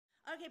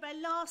Okay,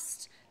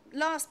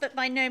 last but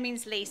by no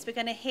means least, we're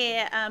going to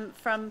hear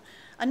from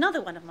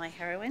another one of my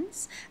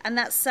heroines, and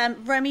that's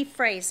Romy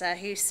Fraser,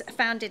 who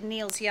founded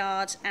Neil's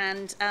Yard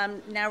and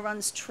now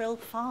runs Trill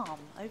Farm.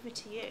 Over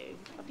to you.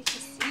 Lovely to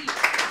see you.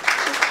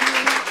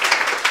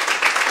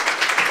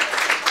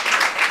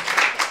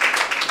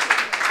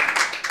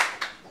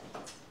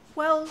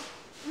 Well,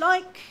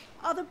 like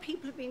other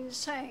people have been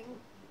saying,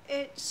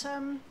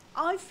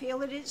 I feel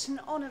that it's an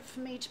honour for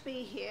me to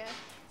be here,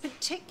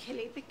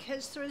 particularly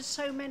because there are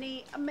so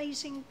many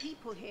amazing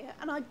people here,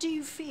 and I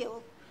do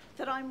feel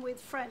that I'm with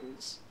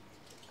friends.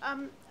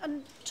 And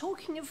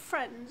talking of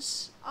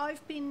friends,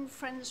 I've been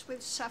friends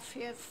with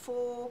Safia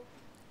for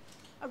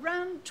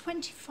around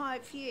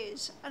 25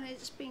 years, and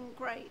it's been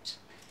great.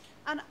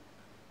 And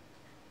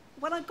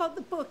when I got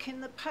the book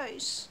in the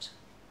post,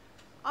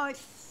 I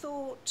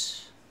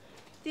thought,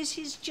 this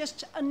is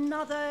just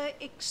another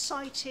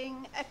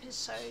exciting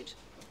episode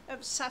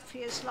of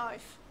Safia's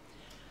life.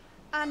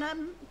 And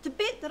the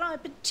bit that I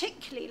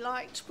particularly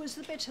liked was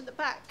the bit at the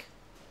back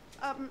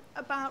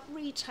about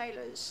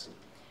retailers.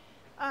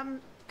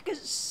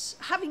 Because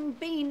having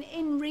been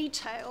in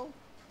retail,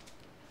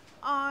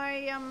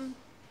 well,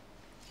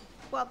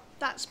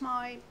 that's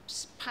my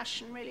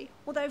passion really,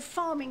 although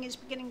farming is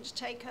beginning to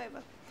take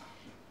over.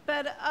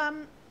 But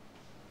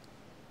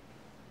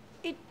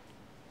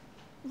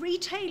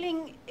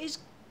retailing is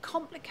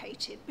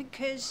complicated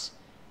because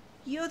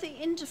you're the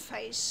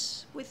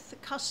interface with the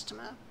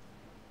customer,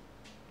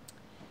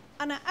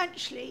 and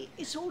actually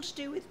it's all to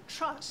do with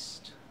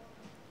trust.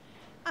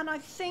 And I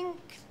think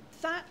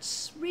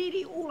that's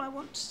really all I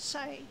want to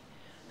say,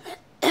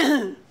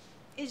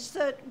 is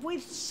that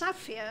with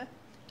Safia,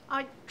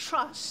 I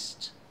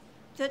trust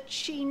that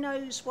she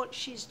knows what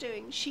she's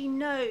doing. She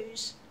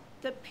knows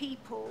the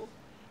people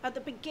at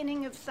the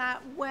beginning of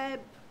that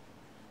web,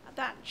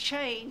 that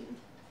chain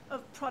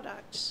of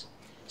products.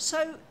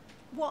 So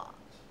what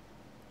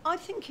I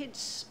think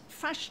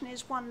fashion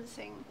is one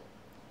thing,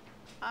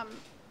 a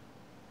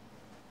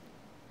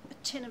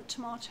tin of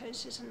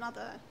tomatoes is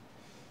another,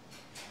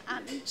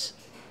 and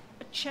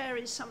a chair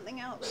is something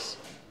else.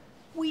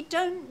 We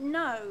don't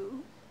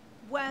know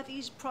where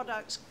these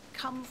products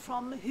come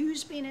from,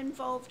 who's been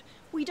involved.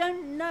 We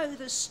don't know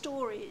the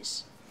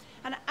stories.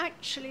 And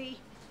actually,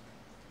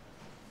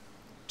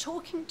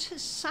 talking to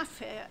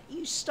Safia,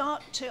 you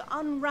start to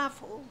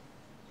unravel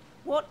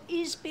what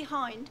is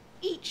behind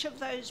each of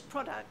those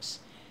products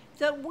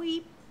that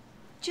we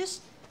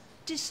just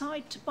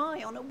decide to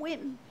buy on a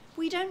whim.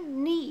 We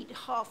don't need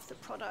half the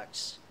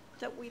products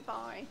that we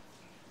buy.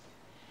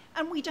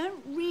 And we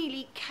don't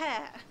really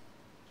care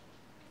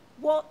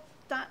what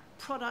that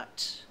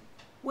product,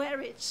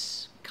 where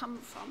it's come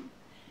from.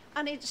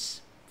 And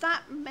it's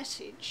that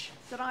message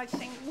that I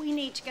think we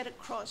need to get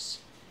across.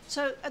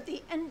 So at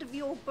the end of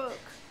your book,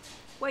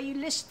 where you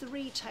list the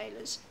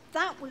retailers,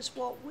 that was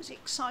what was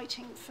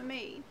exciting for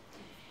me.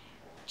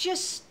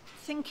 Just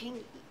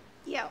thinking,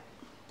 yeah,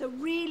 there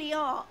really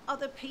are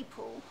other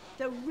people,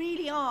 there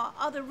really are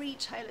other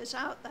retailers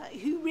out there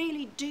who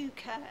really do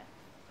care.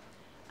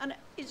 And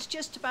it's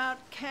just about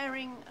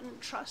caring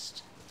and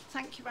trust.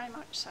 Thank you very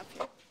much,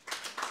 Safia.